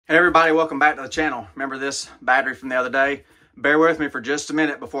Hey everybody, welcome back to the channel. Remember this battery from the other day? Bear with me for just a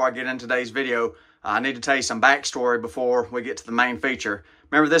minute before I get into today's video. I need to tell you some backstory before we get to the main feature.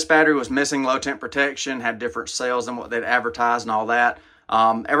 Remember this battery was missing low temp protection, had different cells than what they'd advertised and all that.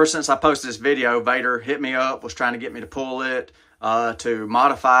 Ever since I posted this video, Vatrer hit me up, was trying to get me to pull it, to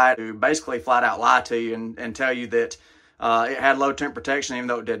modify it, to basically flat out lie to you and tell you that it had low temp protection even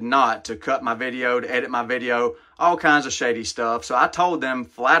though it did not, to cut my video, to edit my video, all kinds of shady stuff. So I told them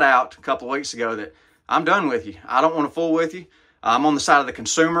flat out a couple of weeks ago that I'm done with you. I don't want to fool with you. I'm on the side of the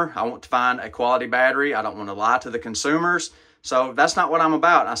consumer. I want to find a quality battery. I don't want to lie to the consumers. So that's not what I'm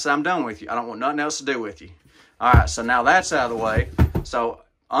about. I said, I'm done with you. I don't want nothing else to do with you. All right, so now that's out of the way. So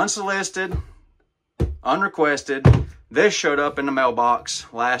unsolicited, unrequested, this showed up in the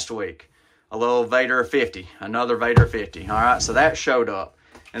mailbox last week. A little Vatrer 50, another Vatrer 50. All right, so that showed up.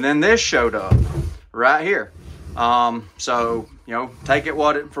 And then this showed up right here. So, you know, take it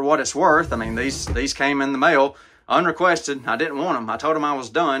for what it's worth. I mean, these came in the mail unrequested. I didn't want them. I told them I was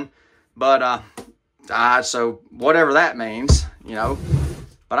done. But, so whatever that means, you know.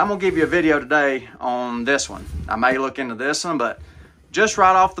 But I'm going to give you a video today on this one. I may look into this one, but just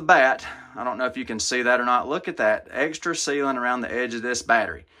right off the bat, I don't know if you can see that or not. Look at that extra sealing around the edge of this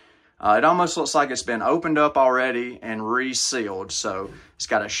battery. It almost looks like it's been opened up already and resealed. So it's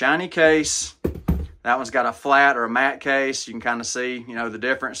got a shiny case. That one's got a flat or a matte case. You can kind of see, you know, the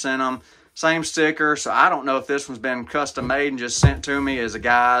difference in them. Same sticker. So I don't know if this one's been custom made and just sent to me as a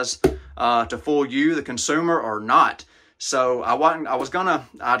guise to fool you, the consumer, or not. So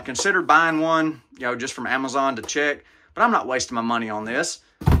I'd considered buying one, you know, just from Amazon to check, but I'm not wasting my money on this.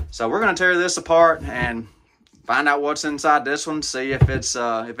 So we're going to tear this apart and find out what's inside this one, see if it's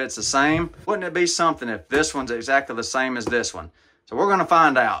the same. Wouldn't it be something if this one's exactly the same as this one? So we're going to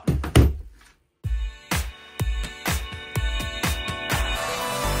find out.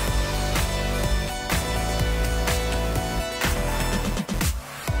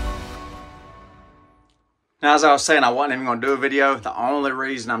 Now, as I was saying, I wasn't even going to do a video. The only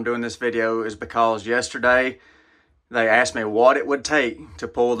reason I'm doing this video is because yesterday they asked me what it would take to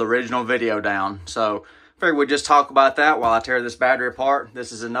pull the original video down. So I figured we'd just talk about that while I tear this battery apart.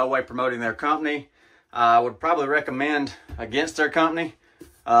 This is in no way promoting their company. I would probably recommend against their company,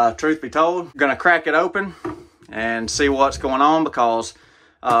 truth be told. I'm going to crack it open and see what's going on, because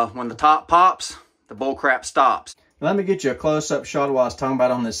when the top pops, the bullcrap stops. Let me get you a close-up shot of what I was talking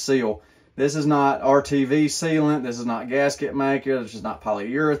about on this seal. This is not RTV sealant. This is not gasket maker. This is not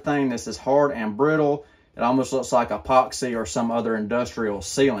polyurethane. This is hard and brittle. It almost looks like epoxy or some other industrial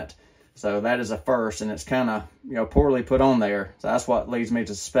sealant. So that is a first, and it's kind of, you know, poorly put on there. So that's what leads me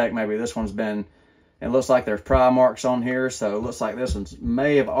to suspect maybe this one's been, it looks like there's pry marks on here. So it looks like this one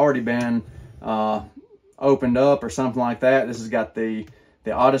may have already been opened up or something like that. This has got the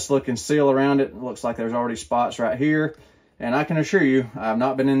oddest looking seal around it. It looks like there's already spots right here. And I can assure you, I've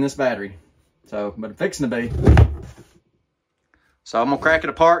not been in this battery. So, but I'm fixing to be. So I'm going to crack it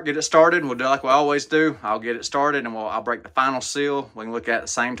apart, get it started. We'll do like we always do. I'll get it started and I'll break the final seal. We can look at it at the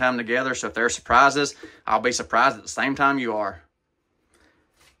same time together. So if there are surprises, I'll be surprised at the same time you are.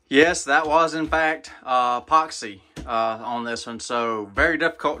 Yes, that was in fact epoxy on this one. So very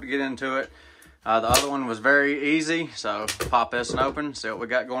difficult to get into it. The other one was very easy. So pop this one open, see what we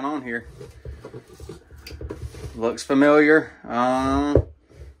got going on here. Looks familiar.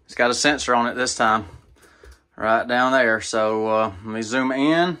 It's got a sensor on it this time, right down there. So let me zoom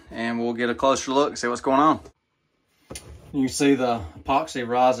in and we'll get a closer look and see what's going on. You can see the epoxy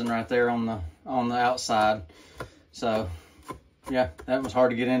rosin right there on the outside. So yeah, that was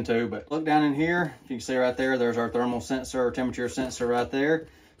hard to get into, but look down in here. You can see right there, there's our thermal sensor or temperature sensor right there.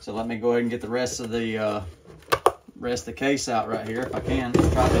 So let me go ahead and get the rest of the case out right here if I can.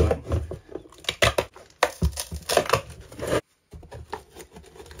 Try to do it.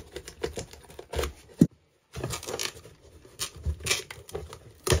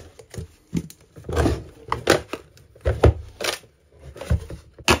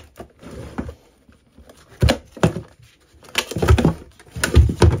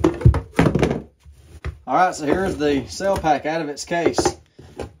 All right, so here's the cell pack out of its case.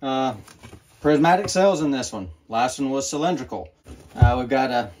 Prismatic cells in this one. Last one was cylindrical. We've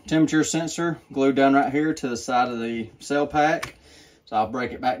got a temperature sensor glued down right here to the side of the cell pack. So I'll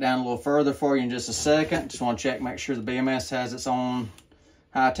break it back down a little further for you in just a second. Just want to check, make sure the BMS has its own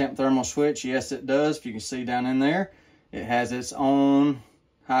high temp thermal switch. Yes, it does. If you can see down in there, it has its own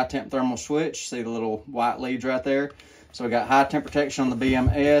high temp thermal switch. See the little white leads right there? So we got high temp protection on the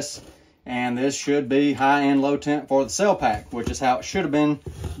BMS. And this should be high and low temp for the cell pack, which is how it should have been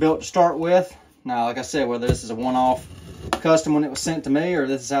built to start with. Now, like I said, whether this is a one-off custom when it was sent to me, or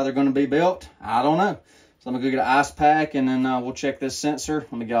this is how they're going to be built. I don't know. So I'm going to go get an ice pack, and then we'll check this sensor.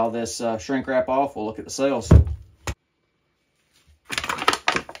 Let me get all this shrink wrap off. We'll look at the cells.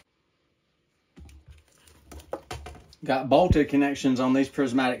 Got bolted connections on these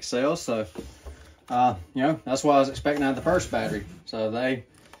prismatic cells, so you know, that's what I was expecting out of the first battery. So they,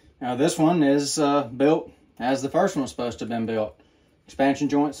 you know, this one is built as the first one was supposed to have been built. Expansion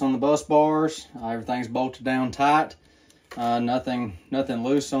joints on the bus bars, everything's bolted down tight, nothing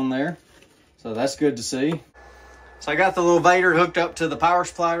loose on there. So that's good to see. So I got the little Vatrer hooked up to the power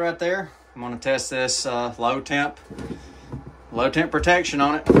supply right there. I'm gonna test this low temp protection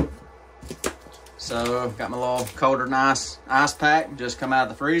on it. So got my little colder nice ice pack just come out of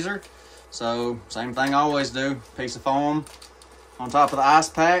the freezer. So same thing I always do, piece of foam on top of the ice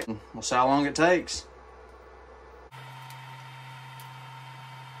pack. We'll see how long it takes.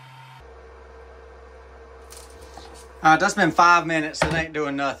 All right, that's been 5 minutes. It ain't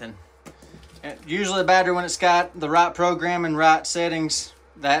doing nothing. Usually the battery, when it's got the right programming, right settings,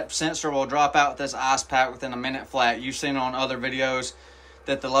 that sensor will drop out with this ice pack within a minute flat. You've seen on other videos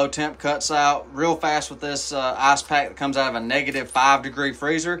that the low temp cuts out real fast with this ice pack that comes out of a -5-degree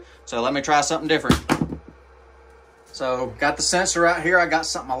freezer. So let me try something different. So got the sensor right here. I got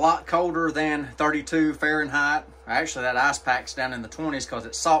something a lot colder than 32 Fahrenheit. Actually, that ice pack's down in the 20s because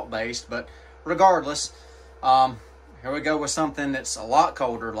it's salt-based, but regardless, here we go with something that's a lot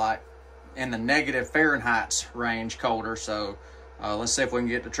colder, like in the negative Fahrenheit range colder. So let's see if we can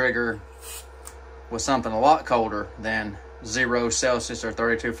get the trigger with something a lot colder than 0 Celsius or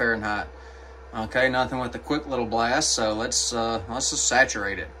 32 Fahrenheit. Okay, nothing with the quick little blast. So let's just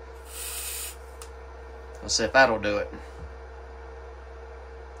saturate it. Let's see if that'll do it.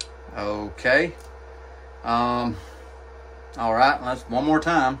 Okay. All right, let's one more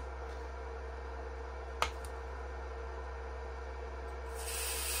time.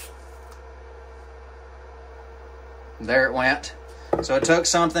 There it went. So it took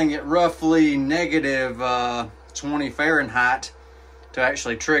something at roughly -20 Fahrenheit to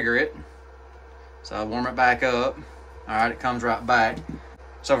actually trigger it. So I warm it back up. All right, it comes right back.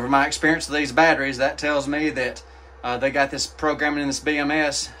 So from my experience with these batteries, that tells me that they got this programming in this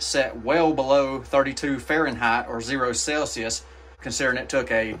BMS set well below 32 Fahrenheit or 0 Celsius, considering it took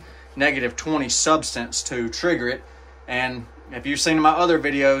a -20 substance to trigger it. And if you've seen my other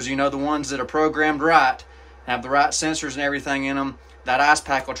videos, you know the ones that are programmed right, have the right sensors and everything in them, that ice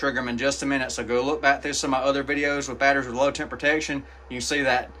pack will trigger them in just a minute. So go look back through some of my other videos with batteries with low temp protection. You can see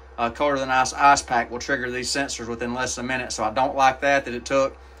that colder than ice pack will trigger these sensors within less than a minute. So I don't like that it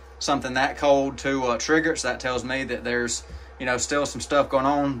took something that cold to trigger it. So that tells me that there's, you know, still some stuff going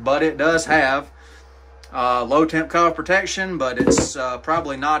on. But it does have low temp cover protection, but it's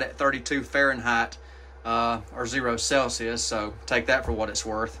probably not at 32 Fahrenheit or 0 Celsius. So take that for what it's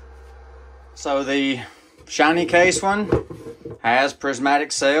worth. So the shiny case one has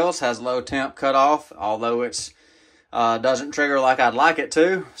prismatic cells, has low temp cutoff, although it's doesn't trigger like I'd like it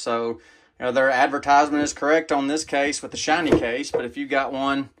to. So, you know, their advertisement is correct on this case with the shiny case, but if you got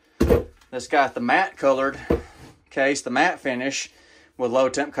one that's got the matte colored case, the matte finish with low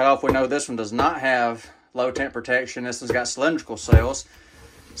temp cutoff, we know this one does not have low temp protection. This one's got cylindrical cells.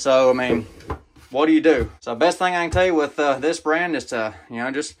 So, I mean, what do you do? So, best thing I can tell you with this brand is to, you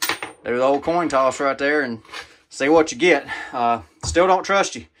know, just do the old coin toss right there and see what you get. Still don't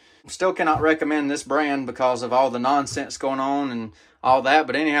trust you. Still cannot recommend this brand because of all the nonsense going on and all that.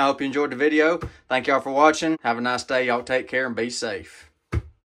 But anyhow, I hope you enjoyed the video. Thank y'all for watching. Have a nice day. Y'all take care and be safe.